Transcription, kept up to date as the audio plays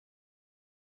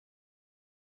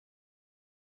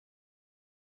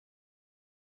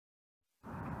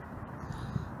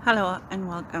Hello and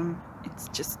welcome. It's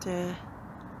just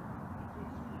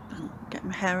get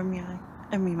my hair in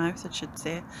my mouth, I should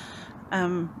say.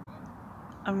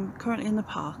 I'm currently in the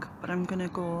park, but I'm gonna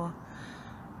go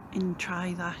and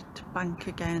try that bank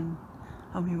again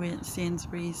on my way to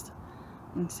Sainsbury's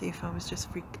and see if I was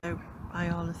just freaked out by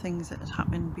all the things that had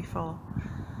happened before.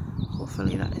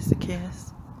 Hopefully that is the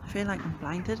case. I feel like I'm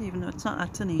blinded, even though it's not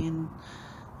that sunny and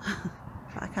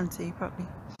but I can't see properly.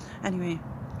 Anyway,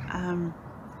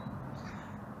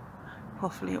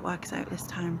 hopefully it works out this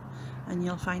time, and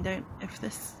you'll find out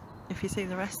if you see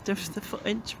the rest of the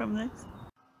footage from this.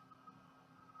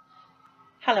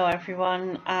 Hello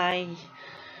everyone, I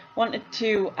wanted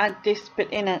to add this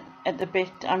bit in at the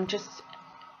bit.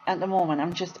 At the moment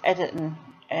I'm just editing,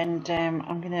 and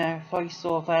I'm gonna voice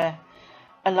over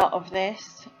a lot of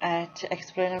this to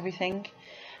explain everything.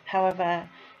 However,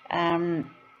 I'm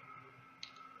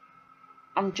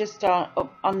just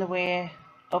on the way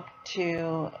up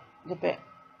to the bit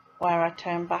where I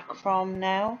turn back from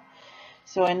now.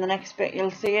 So in the next bit you'll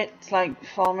see it. It's like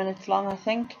 4 minutes long, I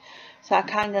think. So I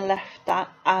kind of left that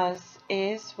as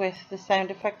is with the sound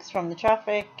effects from the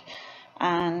traffic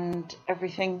and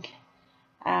everything.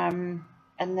 And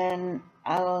then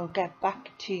I'll get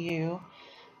back to you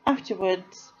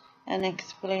afterwards and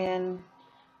explain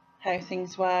how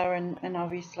things were and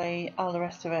obviously all the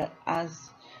rest of it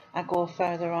as I go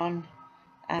further on.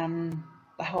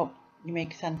 I hope you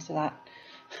make sense of that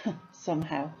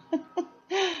somehow.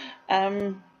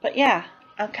 But yeah,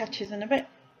 I'll catch you in a bit.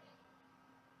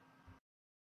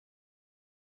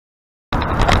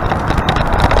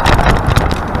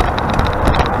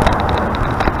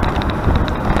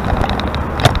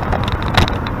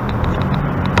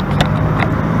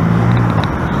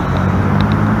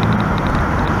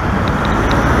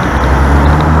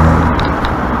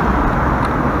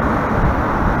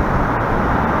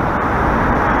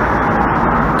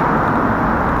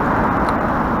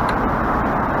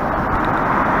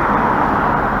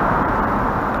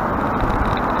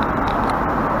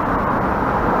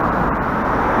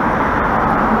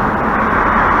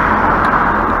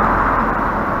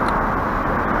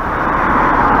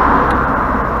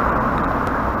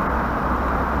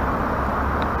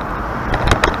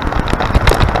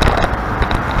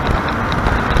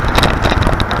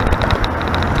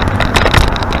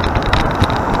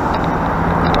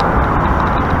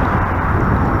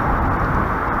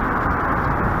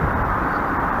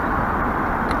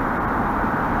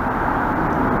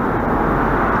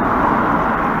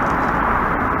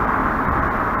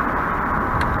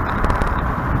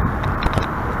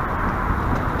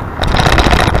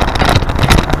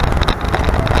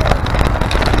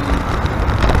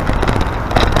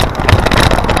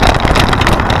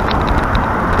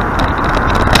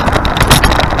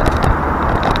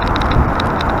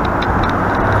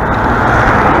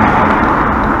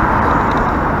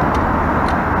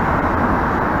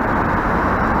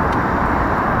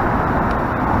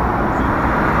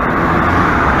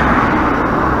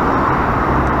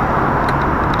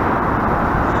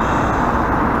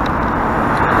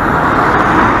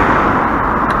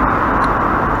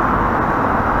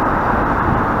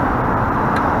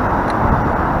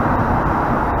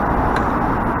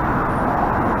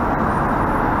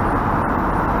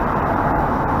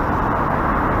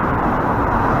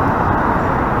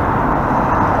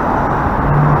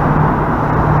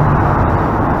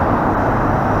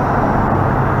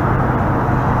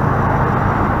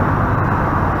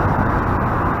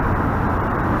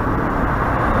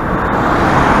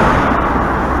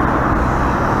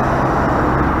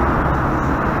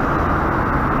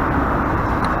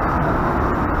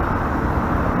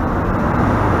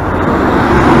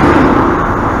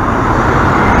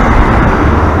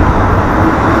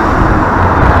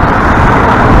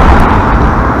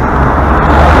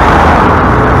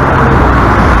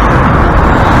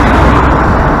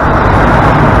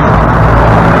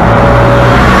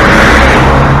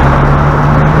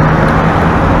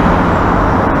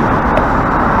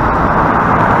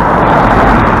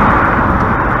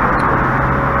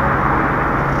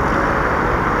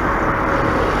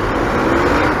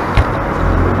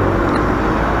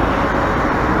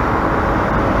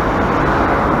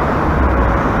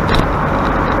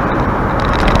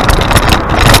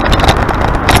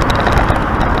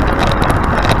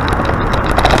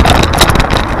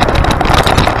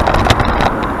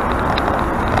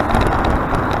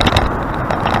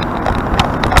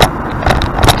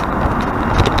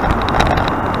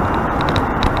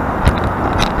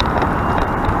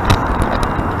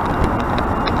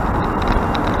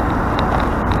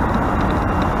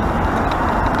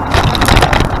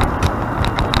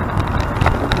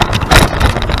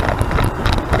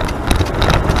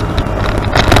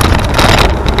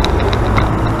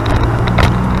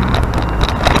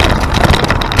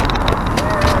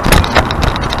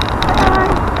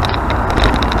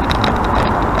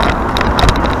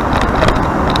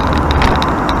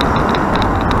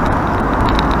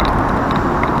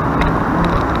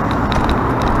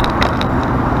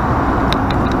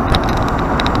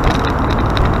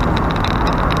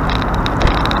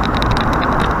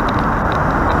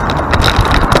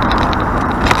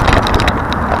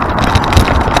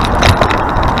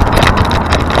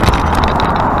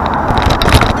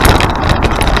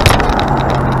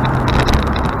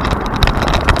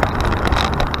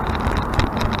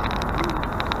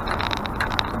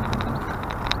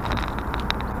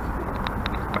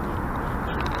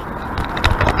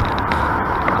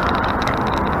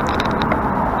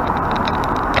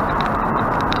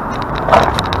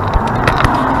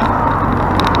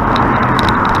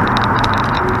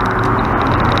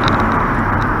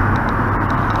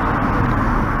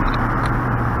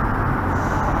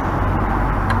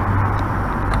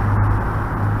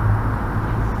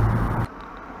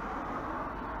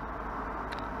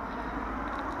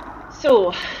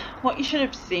 So what you should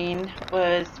have seen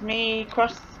was me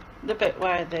cross the bit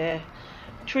where the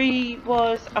tree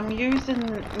was. I'm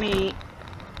using me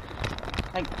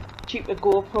like cheaper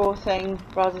GoPro thing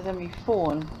rather than my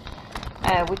phone,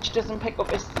 which doesn't pick up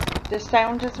the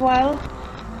sound as well.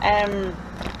 And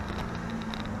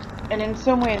in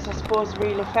some ways I suppose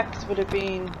real effects would have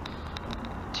been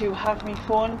to have my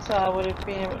phone, so I would have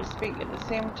been able to speak at the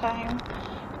same time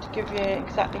to give you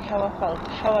exactly how I felt.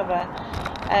 However,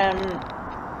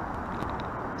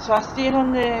 so I stayed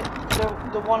on the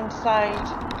one side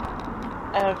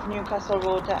of Newcastle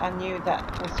Road that I knew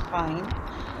that was fine.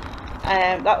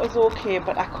 That was okay,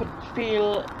 but I could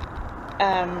feel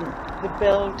the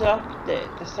build up,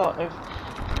 the sort of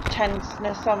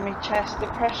tenseness on my chest, the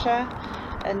pressure,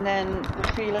 and then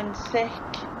the feeling sick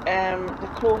the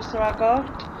closer I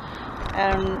got.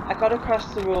 I got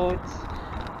across the roads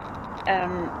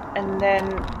and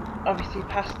then obviously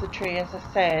past the tree, as I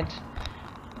said,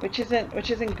 which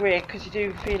isn't great because you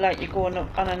do feel like you're going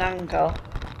up on an angle.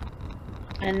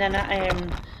 And then I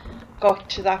got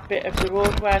to that bit of the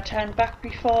road where I turned back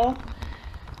before.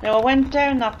 Now I went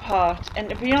down that part, and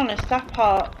to be honest, that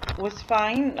part was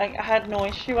fine. Like I had no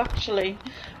issue actually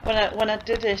when I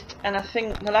did it. And I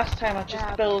think the last time I just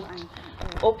built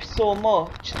up so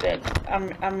much that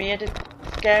I made it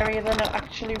scarier than it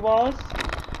actually was.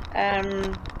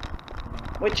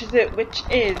 Which is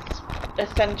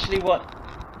essentially what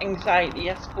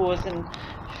anxiety, I suppose, and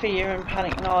fear and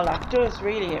panic and all that does.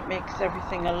 Really, it makes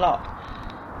everything a lot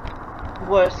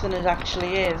worse than it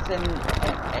actually is, and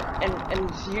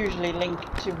it's usually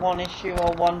linked to one issue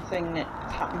or one thing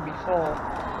that's happened before.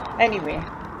 Anyway,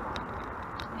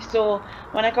 so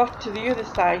when I got to the other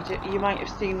side, you might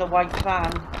have seen the white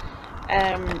van.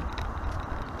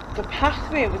 The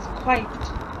pathway was quite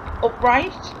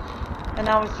upright, and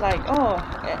I was like, oh,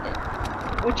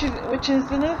 which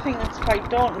is another thing that's quite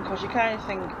daunting, because you kind of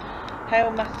think, how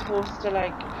am I supposed to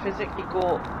like physically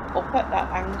go up at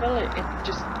that angle? It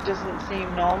just doesn't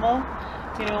seem normal,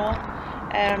 you know.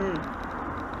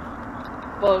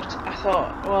 But I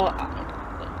thought, well,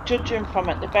 judging from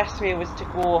it, the best way was to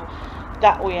go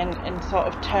that way and sort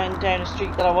of turn down a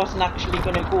street that I wasn't actually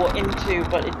going to go into,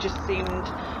 but it just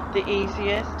seemed the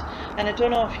easiest. And I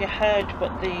don't know if you heard,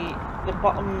 but the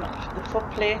bottom, the foot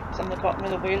plates on the bottom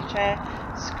of the wheelchair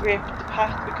scraped the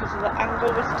path because of the angle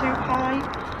was too high,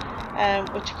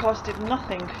 which costed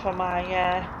nothing for my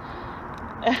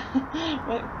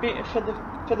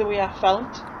for the way I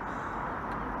felt.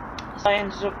 So I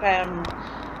ended up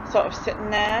sort of sitting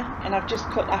there, and I've just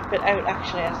cut that bit out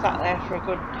actually. I sat there for a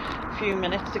good few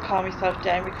minutes to calm myself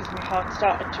down because my heart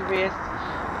started to race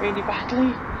really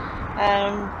badly.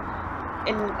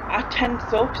 And I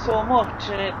tense up so much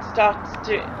and it starts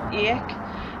to ache.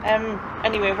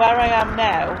 Anyway, where I am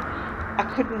now, I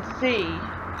couldn't see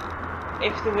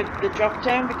if there was the drop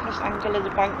down because the angle of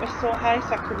the bank was so high,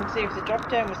 so I couldn't see if the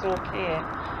drop down was okay,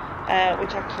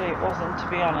 which actually it wasn't, to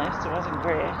be honest. It wasn't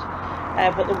great,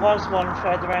 but there was one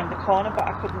further around the corner, but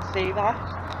I couldn't see that,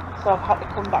 so I've had to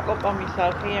come back up on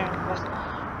myself here and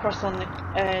cross on the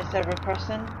zebra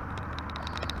crossing.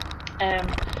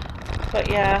 But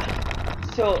yeah,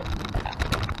 so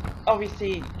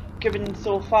obviously given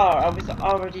so far, I was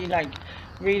already like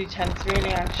really tense,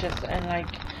 really anxious, and like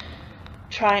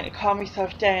trying to calm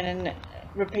myself down and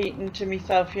repeating to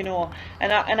myself, you know,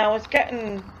 and I was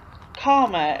getting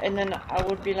calmer, and then I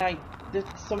would be like,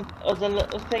 some other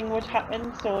little thing would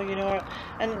happen, so you know,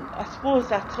 and I suppose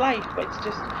that's life, but it's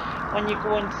just when you're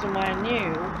going somewhere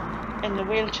new in the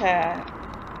wheelchair,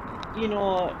 you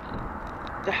know,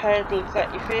 the hurdles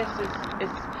that you face is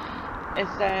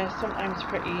sometimes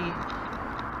pretty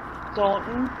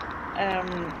daunting.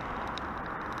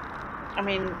 I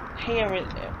mean, here,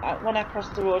 when I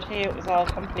crossed the road here, it was all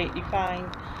completely fine,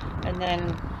 and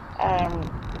then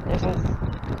this was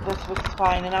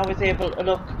fine, and I was able to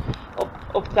look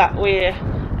up that way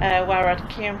where I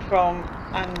came from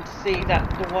and see that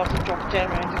there was a drop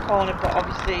down around the corner, but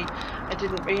obviously I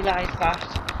didn't realise that,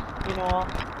 you know.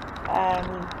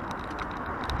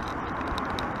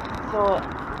 So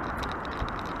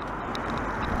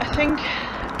I think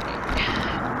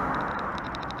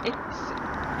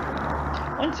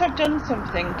once I've done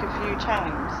something a few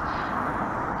times,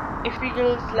 it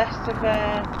feels less of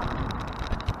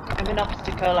an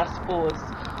obstacle, I suppose.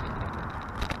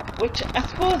 Which I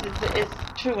suppose is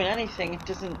true in anything. It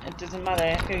doesn't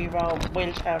matter who you are,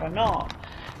 wheelchair or not.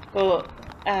 But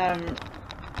I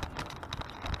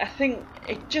think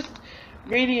it just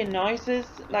really annoys us,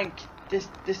 like the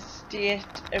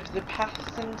state of the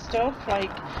paths and stuff,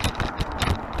 like,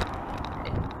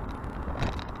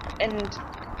 and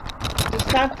the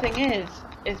sad thing is,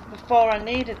 is before I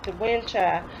needed the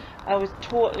wheelchair, I was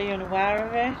totally unaware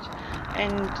of it,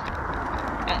 and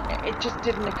it just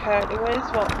didn't occur to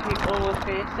us what people were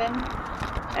facing,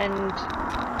 and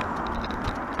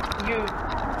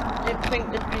you'd think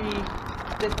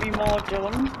there'd be more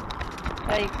done,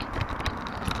 like,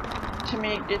 to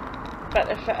make it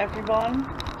better for everyone,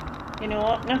 you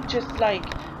know, not just like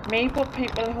me, but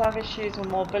people who have issues with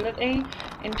mobility,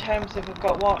 in terms of who've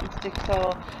got walking sticks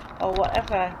or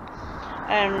whatever.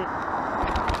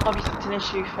 Obviously it's an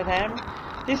issue for them.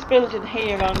 This building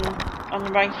here on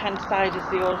the right hand side is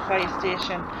the old fire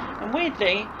station, and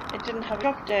weirdly it didn't have a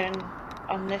drop down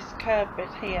on this curb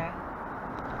bit here,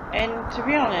 and to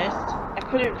be honest I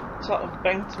could have sort of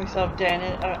bounced myself down.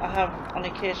 I have on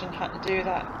occasion had to do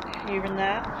that here and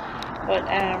there, but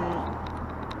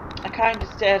I kind of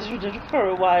stared at it for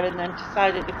a while and then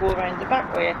decided to go around the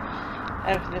back way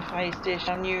of the fire station.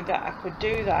 I knew that I could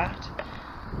do that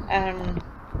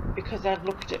because I'd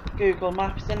looked at Google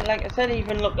Maps, and like I said,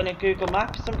 even looking at Google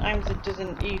Maps, sometimes it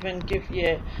doesn't even give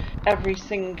you every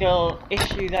single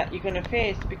issue that you're going to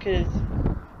face, because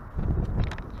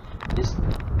there's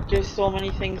just so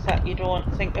many things that you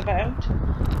don't think about.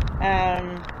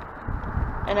 And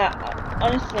I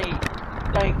honestly,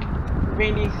 like,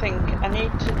 really think I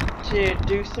need to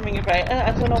do something about it.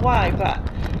 I don't know why, but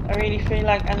I really feel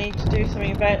like I need to do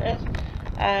something about it,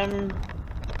 and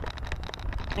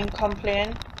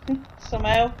complain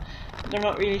somehow. I'm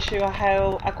not really sure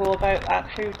how I go about that,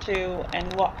 who to,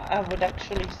 and what I would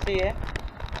actually say.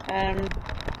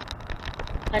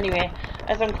 Anyway,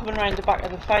 as I'm coming around the back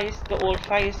of the old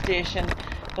fire station,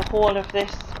 the whole of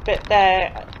this bit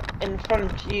there in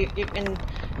front, you can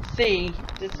see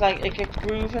there's like a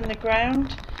groove in the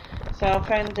ground. So I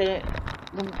found the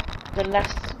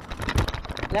lesser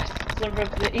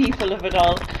of the evil of it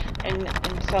all, and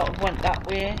sort of went that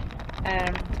way.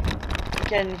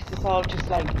 Again, this is all just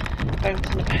like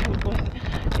bouncing about with,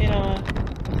 you know,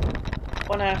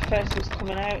 when I first was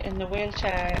coming out in the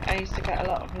wheelchair, I used to get a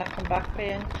lot of neck and back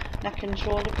pain, neck and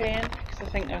shoulder pain, because I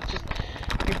think I was just,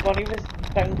 your body was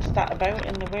bounced that about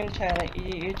in the wheelchair, like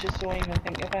you just don't even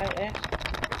think about it.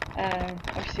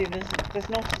 Obviously there's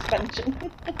no suspension.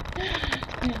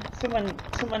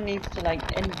 Someone needs to like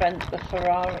invent the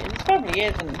Ferrari. There probably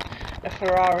isn't a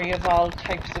Ferrari of all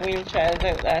types of wheelchairs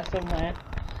out there somewhere.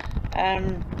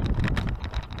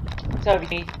 So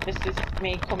obviously this is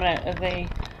me coming out of the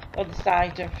other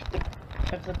side of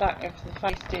the back of the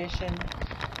fire station.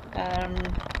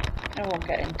 I won't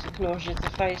get into closures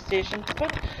of fire stations,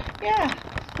 but yeah.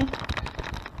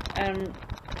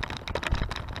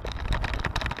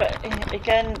 But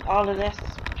again, all of this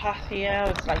path here,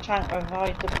 I was like trying to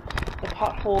avoid the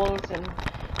potholes, and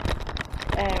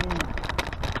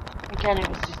again it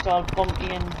was just all bumpy,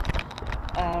 and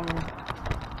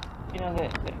you know,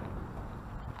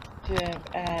 the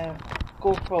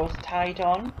GoPro's tied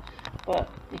on, but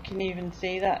you can even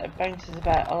see that it bounces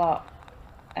about a lot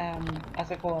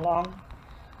as I go along.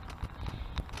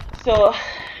 So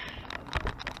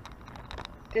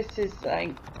this is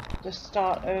like the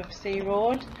start of Sea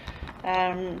Road.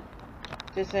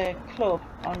 There's a club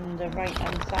on the right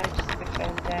hand side just a bit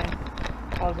further down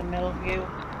called the Millview,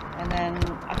 and then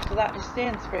after that is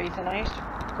Sainsbury's, and I used to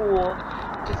go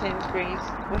to Sainsbury's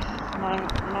with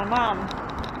my mum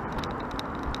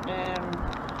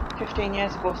 15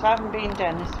 years ago, so I haven't been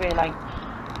down this way like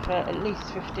for at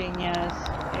least 15 years,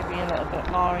 maybe a little bit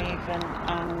more even.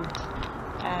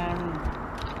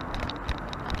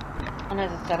 And as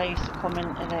I said, I used to come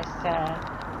into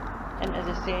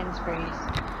the Sainsbury's,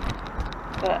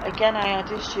 but again I had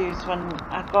issues when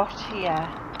I got here,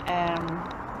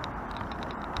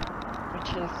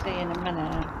 which you'll see in a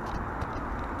minute.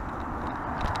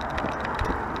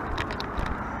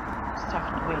 Just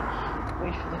having to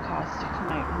wait for the cars to come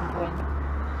out and go in.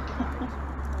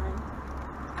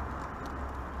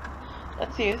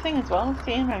 That's the other thing as well,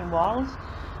 seeing around walls.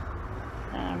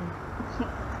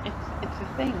 It's a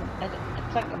thing.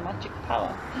 It's like a magic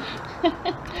power.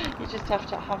 You just have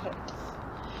to have it.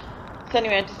 So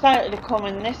anyway, I decided to come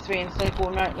in this way instead of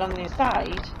going right along the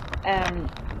side.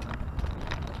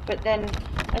 But then,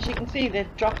 as you can see, the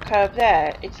drop curve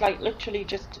there, it's like literally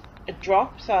just a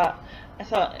drop. So I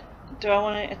thought, do I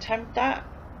want to attempt that?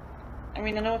 I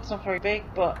mean, I know it's not very big,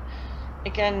 but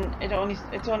again,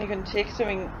 it's only going to take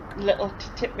something little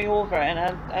to tip me over, and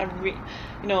you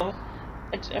know,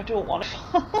 I don't want to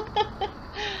fall.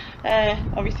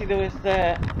 Obviously there was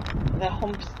the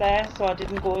humps there, so I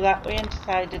didn't go that way and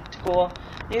decided to go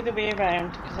the other way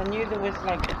around, because I knew there was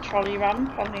like a trolley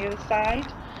ramp on the other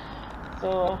side,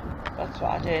 so that's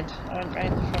what I did. I went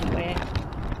round the front way.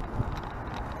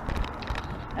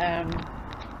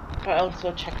 but I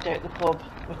also checked out the pub,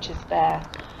 which is there,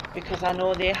 because I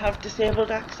know they have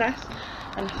disabled access,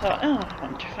 and I thought, oh, I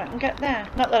wonder if I can get there.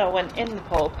 Not that I went in the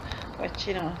pub, which,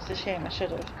 you know, it's a shame, I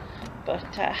should have, but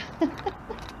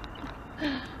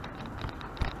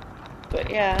but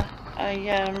yeah,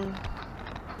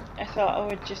 I thought I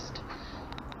would just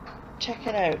check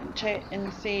it out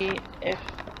and see if,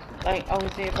 like, I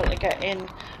was able to get in,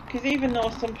 because even though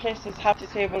some places have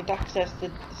disabled access, they're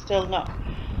still not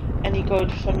any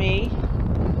good for me,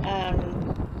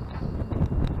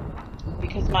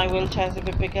 because my wheelchair's a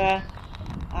bit bigger,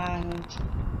 and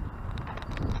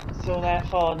so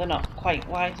therefore they're not quite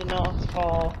wide enough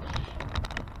for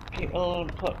people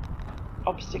to put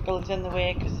obstacles in the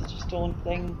way, because they just don't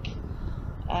think.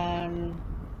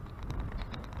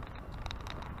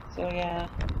 So yeah,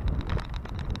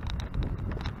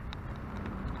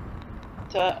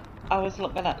 so I was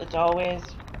looking at the doorways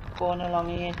going along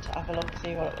here to have a look,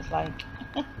 see what it was like.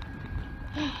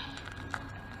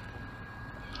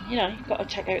 You know, you've got to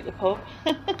check out the pub.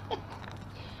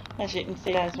 As you can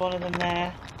see, there's one of them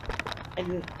there,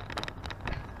 and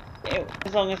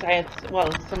as long as I had,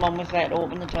 well, someone was there to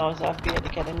open the doors, I'd be able to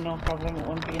get in, no problem, it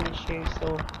wouldn't be an issue,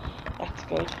 so that's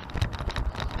good.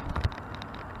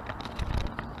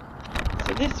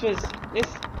 So this is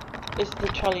the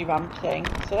trolley ramp thing,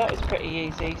 so that was pretty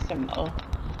easy, simple,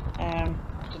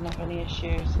 didn't have any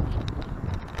issues.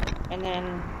 And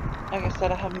then, like I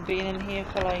said, I haven't been in here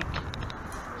for like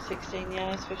 16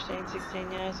 years, 15,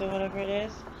 16 years or whatever it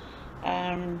is.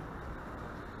 And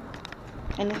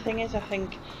the thing is, I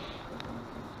think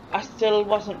I still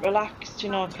wasn't relaxed, you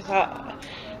know, because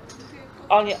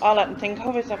all I can think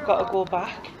of is I've got to go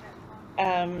back.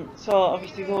 So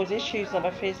obviously those issues that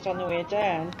I faced on the way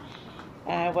down,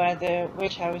 where the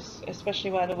wheelchair was, especially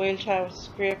where the wheelchair was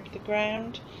scraped the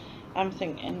ground, I'm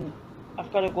thinking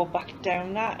I've got to go back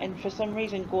down that, and for some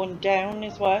reason going down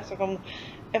is worse. Like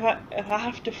if I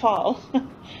have to fall,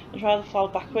 I'd rather fall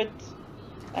backwards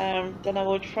than I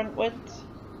would frontwards,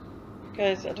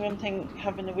 because I don't think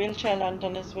having a wheelchair land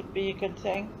on us would be a good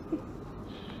thing.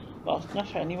 Well, not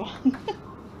for anyone.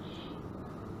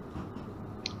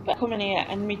 But coming here,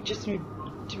 and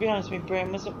to be honest, my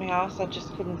brain was up my arse. I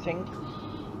just couldn't think.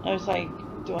 I was like,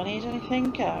 do I need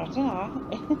anything? I don't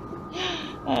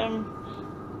know.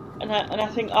 And I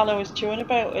think all I was chewing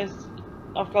about is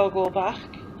I've got to go back.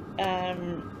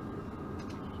 And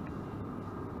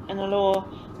although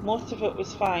most of it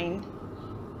was fine,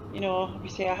 you know,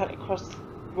 obviously I had to cross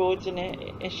roads and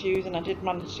issues, and I did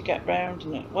manage to get round,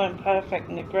 and it weren't perfect,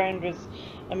 and the ground was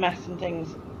a mess and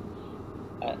things.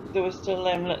 There were still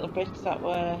little bits that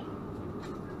were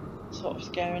sort of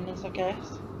scaring us, I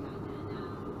guess.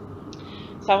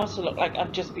 So I must have looked like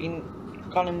I'd just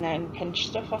gone in there and pinched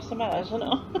stuff or something, I don't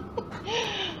know.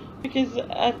 Because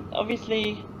I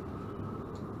obviously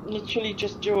literally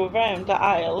just drove around the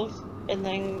aisles and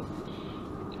then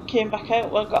came back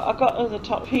out. Well, I got to the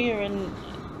top here, and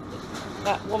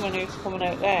that woman who's coming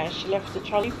out there, she left the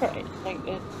trolley pretty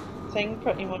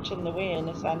much in the way, in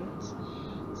a sense.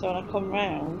 So when I come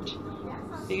round,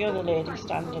 the other lady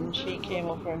standing, she came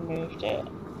over and moved it.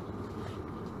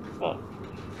 But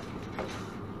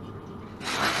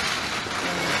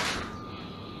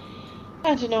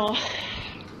I don't know.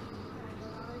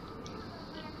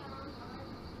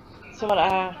 So what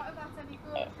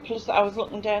plus I was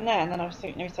looking down there, and then I was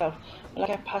thinking to myself, well, I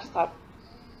get past that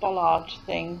bollard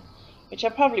thing, which I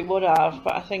probably would have,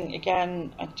 but I think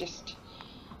again I just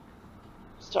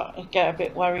started to get a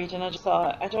bit worried, and I just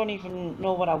thought, I don't even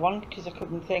know what I want, because I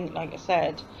couldn't think, like I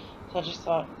said. So I just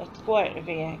thought, let's go out of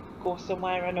here, go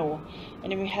somewhere I know.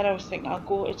 And in my head I was thinking, I'll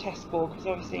go to Tesco, because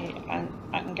obviously I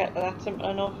can get that simple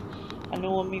enough. I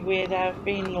know my way there, I've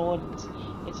been loads,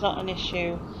 it's not an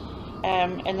issue.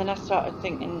 And then I started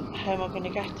thinking, how am I going to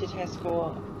get to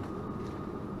Tesco?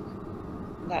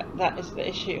 That is the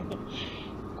issue.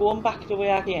 Going back the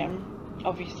way I came,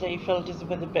 obviously filled us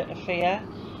with a bit of fear,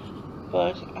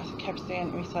 but I kept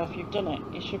saying to myself, you've done it,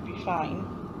 you should be fine.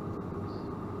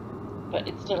 But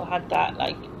it still had that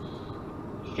like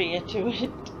fear to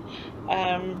it.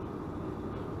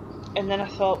 And then I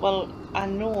thought, well, I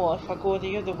know if I go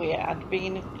the other way, I'd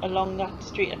been along that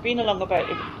street, I'd been along about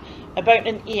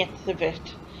an eighth of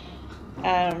it.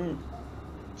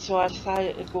 So I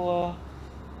decided to go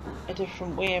a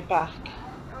different way back.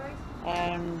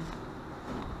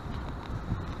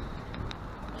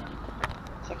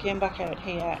 So I came back out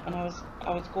here, and I was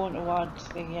going towards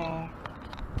the I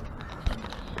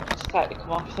decided to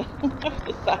come off the, off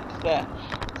the side there,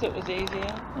 so it was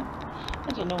easier. I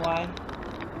don't know why.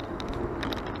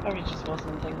 Probably just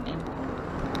wasn't thinking.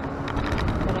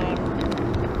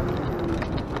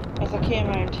 But I as I came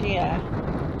around here,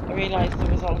 I realised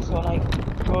there was also like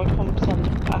road humps on the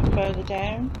path further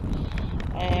down,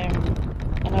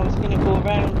 and I was going to go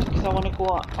around because I wanted to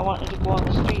go on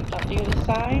the street on the other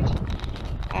side.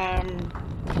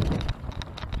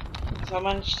 So I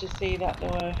managed to see that they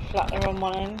were flatter on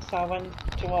one end, so I went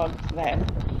towards them,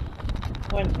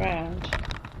 went round.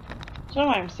 I don't know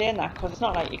why I'm saying that, because it's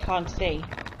not like you can't see.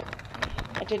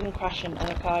 I didn't crash into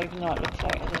the car, even though it looks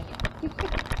like I did.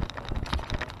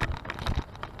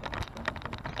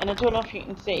 And I don't know if you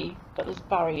can see, but there's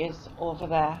barriers over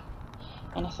there.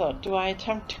 And I thought, do I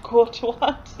attempt to go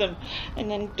towards them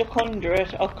and then duck under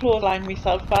it, or clothesline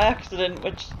myself by accident,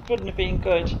 which wouldn't have been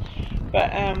good.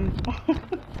 But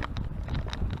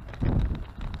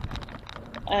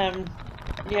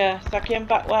yeah, so I came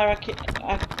back where I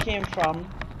came from,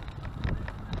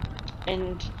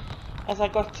 and as I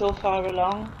got so far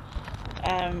along,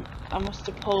 I must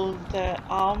have pulled the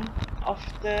arm off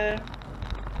the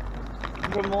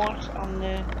remote on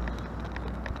the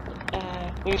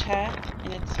wheelchair,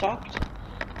 and it stopped.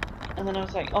 And then I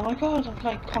was like, oh my god, I'm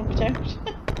like conked out.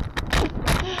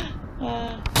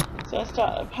 So I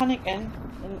started panicking,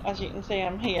 and as you can see,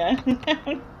 I'm here.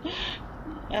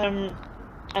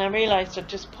 And I realised I'd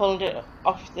just pulled it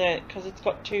off because it's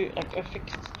got two, like a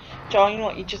fixed join,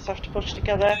 what you just have to push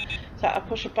together. So I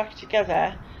push it back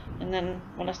together, and then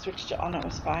when I switched it on, it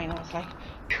was fine. I was like,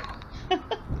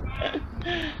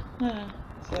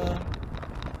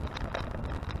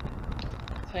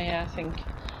 so yeah, I think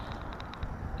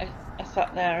I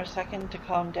sat there a second to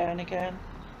calm down again.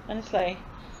 Honestly,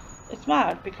 it's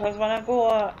mad because when I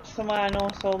go somewhere I know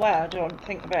so well, I don't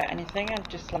think about anything. I'm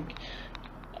just like,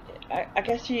 I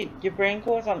guess your brain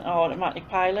goes on automatic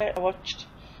pilot. I watched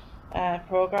a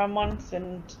program once,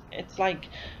 and it's like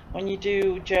when you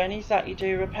do journeys that you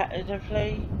do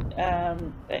repetitively,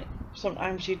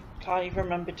 sometimes you can't even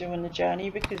remember doing the journey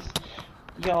because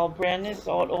your brain is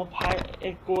autopilot.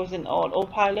 It goes in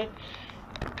autopilot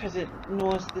because it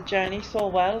knows the journey so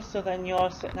well. So then you're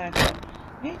sitting there going,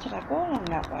 where did I go along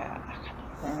that way? I can't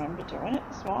even remember doing it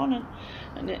this morning.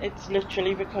 And it's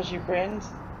literally because your brain's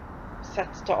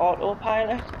sets to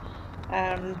autopilot.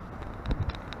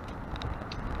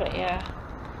 But yeah,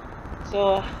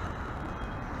 so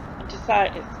I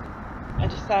decided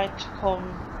to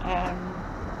come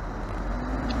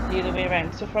the other way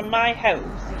around. So from my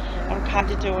house, I'm kind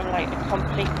of doing like a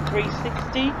complete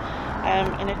 360,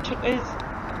 and it took us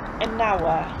an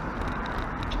hour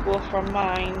to go from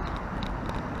mine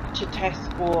to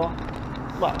Tesco.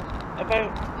 Well,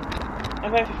 about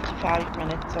 55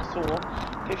 minutes or so,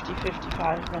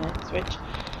 50-55 minutes, which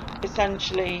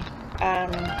essentially,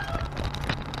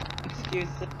 excuse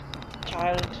the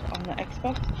child on the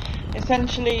Xbox,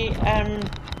 essentially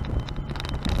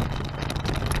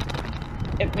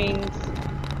it means,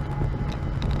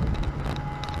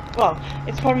 well,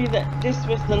 it's probably that this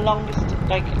was the longest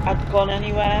like I'd gone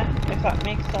anywhere, if that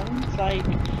makes sense, like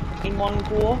in one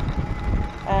go.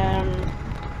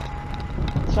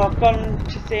 So I've gone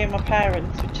to see my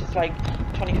parents, which is like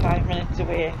 25 minutes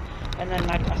away, and then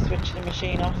like I switch the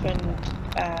machine off and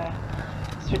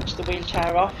switch the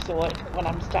wheelchair off so when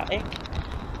I'm static.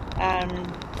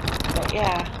 But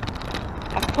yeah,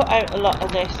 I've cut out a lot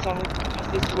of this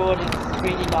because this road is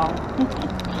really long.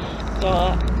 So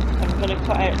I'm going to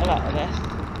cut out a lot of this,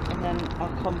 and then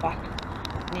I'll come back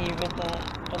near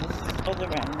the other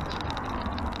end.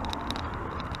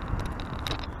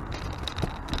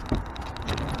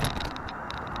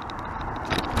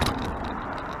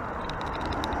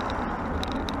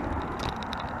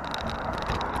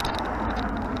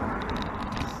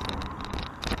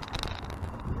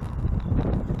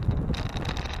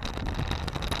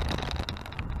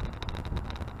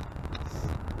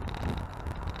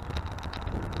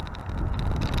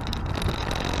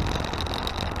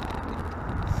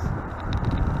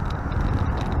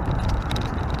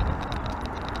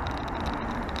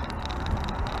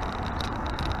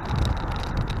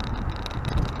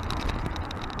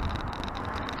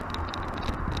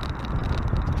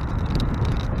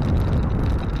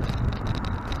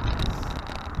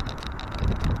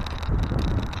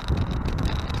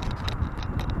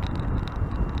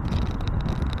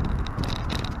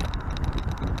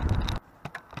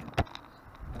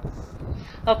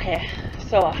 Okay,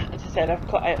 so as I said, I've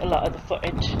cut out a lot of the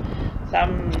footage, so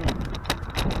I'm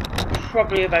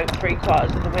probably about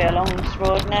 3/4 of the way along this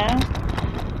road now.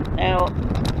 Now,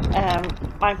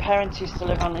 my parents used to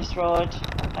live on this road,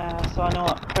 so I know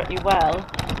it pretty well.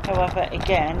 However,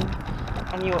 again,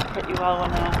 I knew it pretty well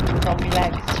when I was on my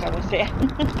legs, shall we say.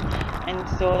 And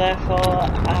so therefore,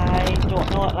 I don't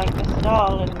know it like this at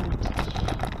all. And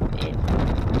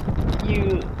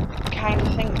kind of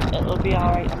think it'll be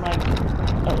alright. I'm like,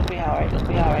 it'll be alright, it'll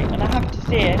be alright. And I have to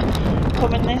say,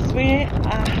 coming this way,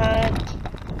 I had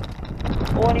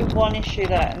only one issue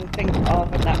that I can think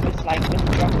of, and that was like with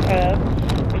the drop curb,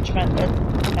 which meant that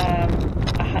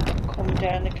I had to come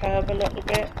down the curb a little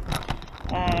bit.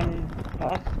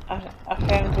 But I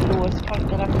found the lowest point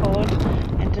that I could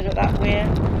and did it that way.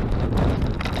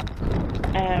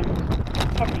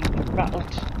 Probably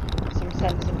rattled some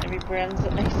sense into my brains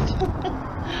at least.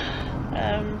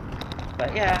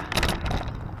 But yeah,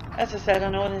 as I said, I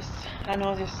know this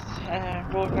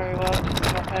road very well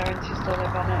because my parents used to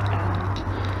live on it, and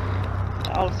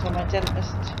also my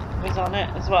dentist was on it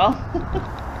as well.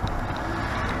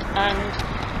 And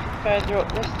further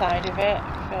up this side of it,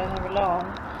 further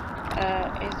along,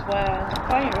 is where the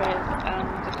fire is and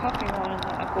the coffee morning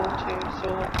that I go to. So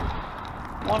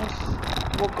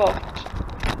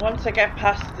once I get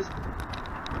past this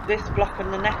block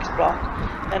and the next block,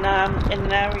 then I'm in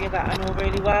an area that I know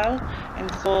really well,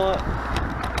 and so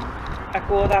I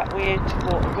go that way to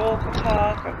go to Roker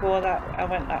Park, I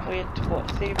went that way to go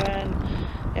to Seaburn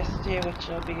yesterday, which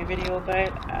there'll be a video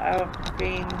about. I've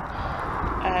been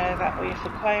that way for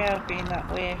choir, I've been that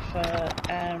way for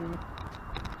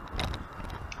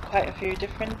quite a few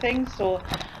different things. So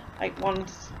like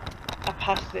once I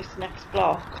pass this next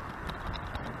block,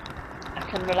 I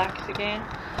can relax again,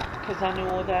 because I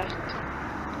know that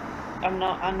I'm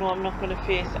not going to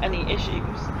face any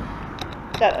issues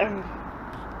that I'm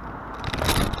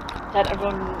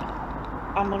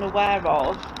unaware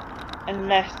of,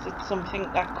 unless it's something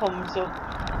that comes up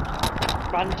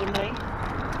randomly.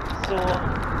 So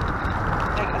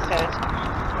like I said,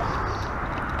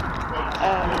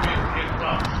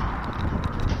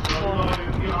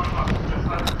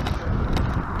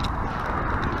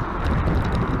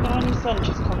 my son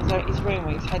just comes out his room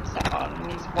with his headset on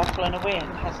and he's waffling away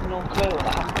and has no clue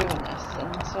that I'm doing this,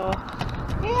 and so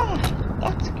yeah,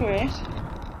 that's great.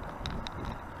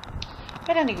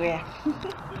 But anyway,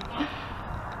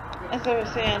 as I was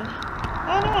saying,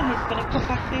 oh no, he's going to come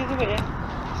back the other way,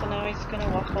 so now he's going to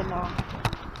waffle more.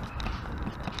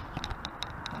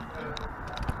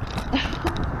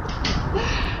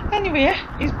 Anyway,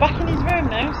 he's back in his room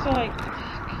now, so I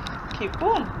keep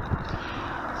going.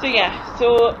 So yeah,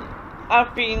 so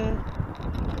I've been,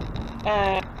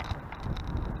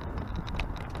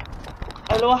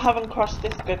 although I haven't crossed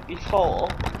this bit before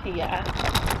here,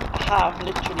 I have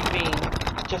literally been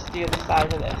just the other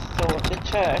side of this. So the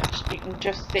church, you can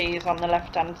just see, is on the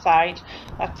left hand side.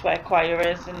 That's where choir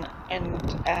is, and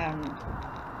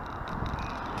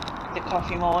the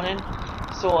coffee morning.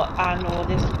 So I know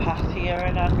this path here,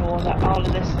 and I know that all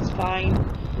of this is fine.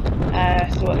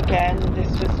 So again,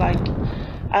 this was like,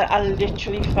 I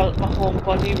literally felt my whole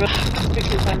body relax,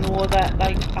 because I know that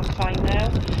like I'm fine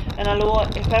now. And although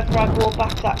if ever I go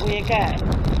back that way again,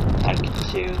 like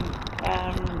to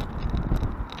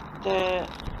the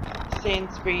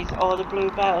Sainsbury's or the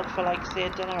Bluebell for like say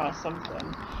dinner or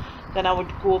something, then I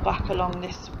would go back along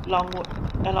this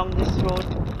road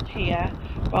here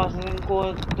rather than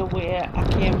go the way I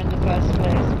came in the first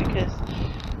place, because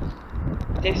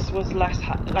this was less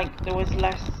there was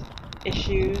less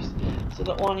issues. So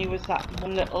the only was that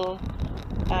one little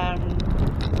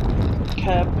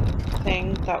curb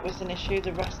thing that was an issue.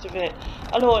 The rest of it,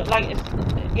 although like it's,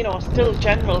 you know, still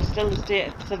general, still the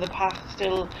state, so the path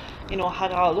still, you know,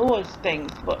 had all those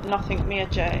things, but nothing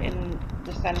major in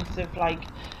the sense of like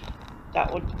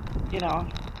that would, you know,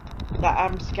 that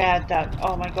I'm scared that,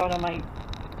 oh my god, I might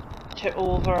tip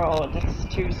over, or that's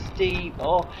too steep,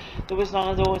 or there was none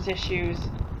of those issues.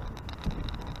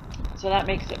 So that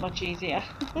makes it much easier.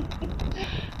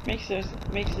 makes us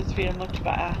feel much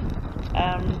better.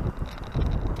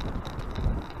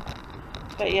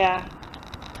 But yeah,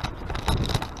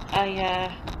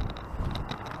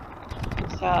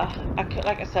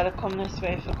 like I said, I come this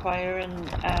way for choir and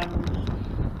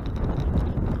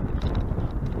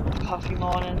coffee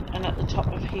morning, and at the top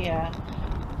of here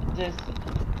there's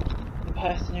the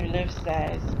person who lives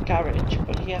there's garage,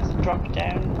 but he has a drop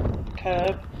down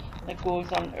curb that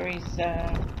goes onto his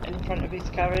in front of his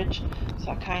garage,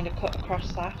 so I kind of cut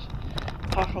across that,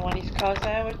 apart from when his car's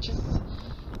there, which is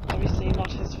obviously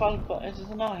not his fault, but it is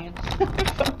annoying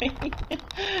for me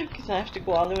because I have to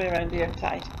go all the way around the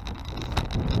outside.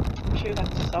 I'm sure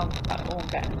that's a song that I won't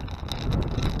get.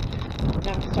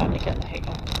 Now I'm starting to get the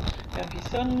hiccups. Now if your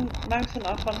son mouthing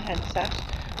off on headset,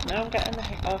 now I'm getting the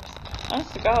hiccups.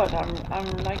 Honest to God, I'm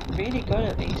like really good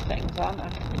at these things, aren't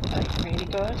I? Like really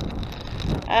good.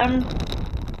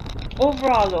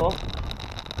 Overall though,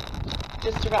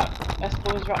 just to wrap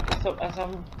this up, as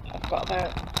I've got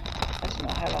about, I don't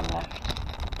know how long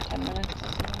left, 10 minutes or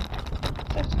something.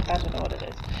 I don't know what it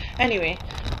is. Anyway,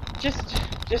 just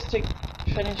to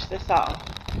finish this off,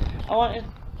 I wanted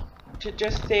to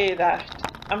just say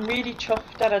that I'm really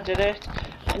chuffed that I did it,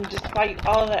 and despite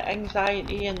all the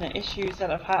anxiety and the issues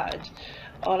that I've had,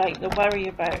 or like the worry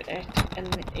about it,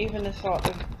 and even the thought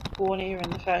of going here in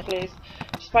the first place,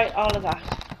 despite all of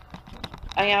that,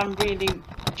 I am really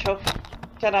chuffed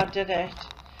that I did it,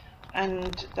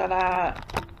 and that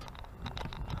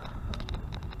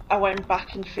I went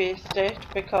back and faced it,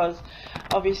 because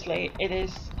obviously it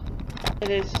is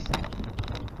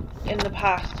in the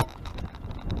past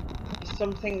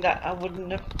something that I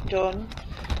wouldn't have done.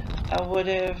 I would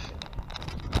have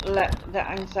let the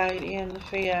anxiety and the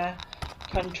fear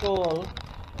control,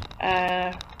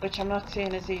 which I'm not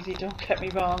saying is easy, don't get me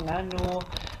wrong. I know,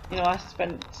 you know, I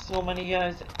spent so many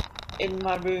years in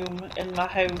my room, in my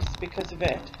house because of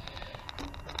it,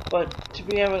 but to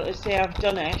be able to say I've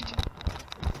done it,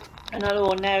 and I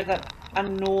know now that I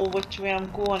know which way I'm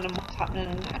going and what's happening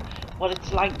and what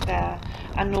it's like there,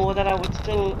 I know that I would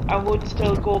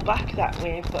still go back that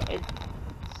way, but it's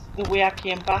the way I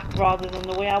came back rather than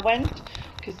the way I went,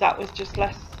 because that was just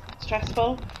less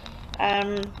stressful,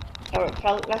 or it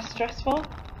felt less stressful.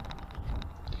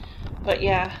 But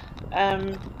yeah,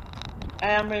 I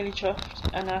am really chuffed,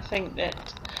 and I think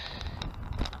that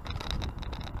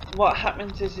what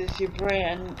happens is your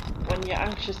brain, when you're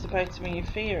anxious about something, you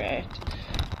fear it,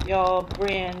 your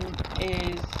brain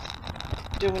is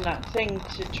doing that thing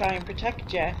to try and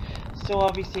protect you. So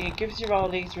obviously it gives you all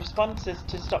these responses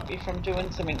to stop you from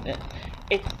doing something that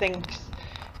it thinks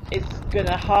is going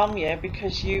to harm you,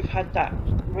 because you've had that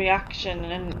reaction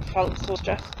and felt so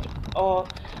stressed or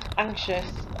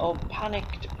anxious or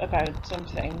panicked about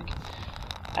something.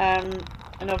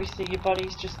 And obviously your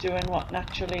body's just doing what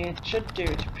naturally it should do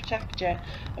to protect you,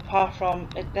 apart from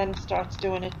it then starts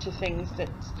doing it to things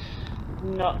that's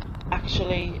not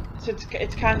actually. So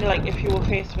it's kind of like if you were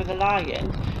faced with a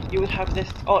lion, you would have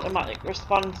this automatic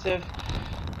response of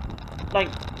like,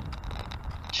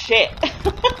 shit,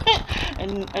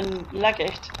 and leg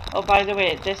it. Oh, by the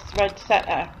way, this red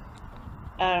setter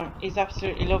is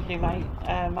absolutely lovely.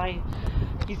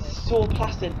 He's so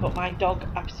placid, but my dog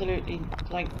absolutely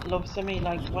like loves him. He,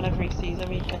 like, whenever he sees him,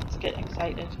 he get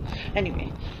excited.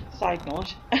 Anyway, side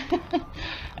note.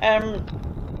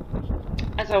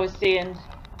 As I was saying,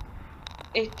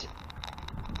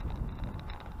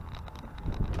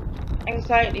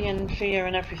 anxiety and fear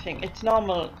and everything, it's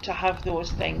normal to have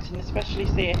those things, and especially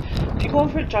say if you're going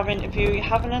for a job interview, you're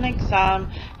having an exam,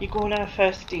 you're going on a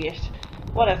first date,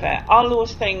 whatever, all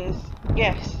those things,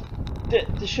 yes,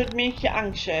 they should make you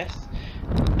anxious,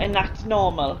 and that's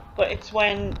normal. But it's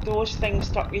when those things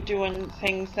stop you doing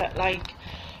things that, like,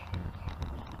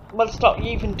 well, stop you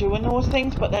even doing those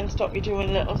things, but then stop you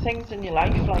doing little things in your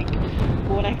life, like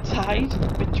going outside,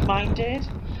 which mine did.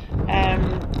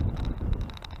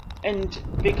 And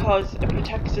because it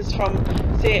protects us from,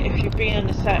 say, if you've been in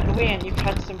a certain way and you've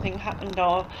had something happen,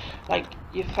 or like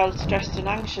you felt stressed and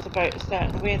anxious about a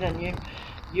certain way, then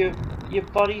your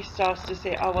body starts to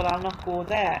say, oh well, I'll not go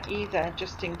there either,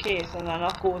 just in case, and I'll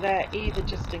not go there either,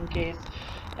 just in case,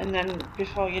 and then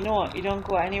before you know it, you don't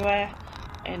go anywhere,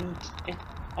 and it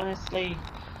honestly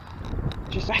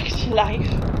just wrecks your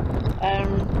life.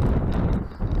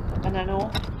 And I know,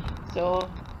 so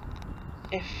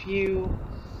if you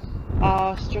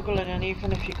are struggling, and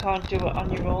even if you can't do it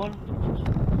on your own,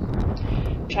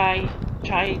 try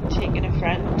taking a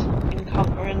friend and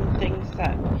conquering things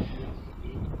that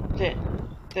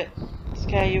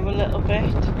scare you a little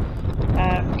bit.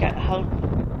 Get help,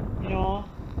 you know,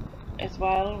 as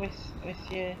well with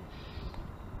your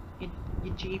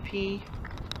GP.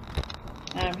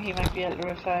 He might be able to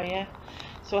refer you.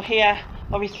 So here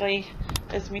obviously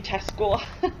is my Tesco.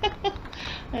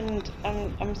 And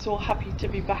I'm so happy to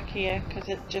be back here, because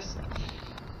it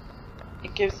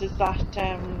gives us that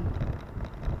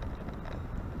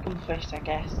comfort, I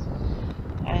guess.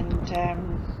 And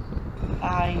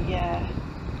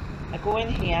I go in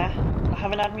here. I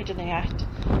haven't had my dinner yet,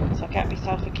 so I get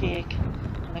myself a cake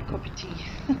and a cup of tea.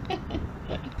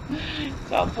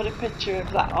 So I'll put a picture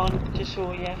of that on to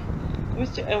show you.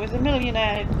 It was a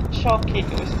millionaire shortcake.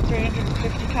 It was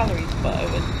 350 calories, but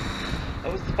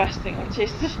it was the best thing I've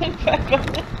tasted in forever.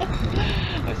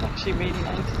 It was actually really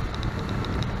nice.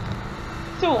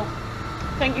 So,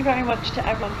 thank you very much to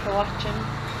everyone for watching.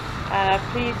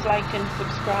 Please like and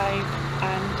subscribe,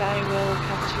 and I will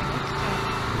catch you next time.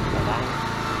 Bye bye.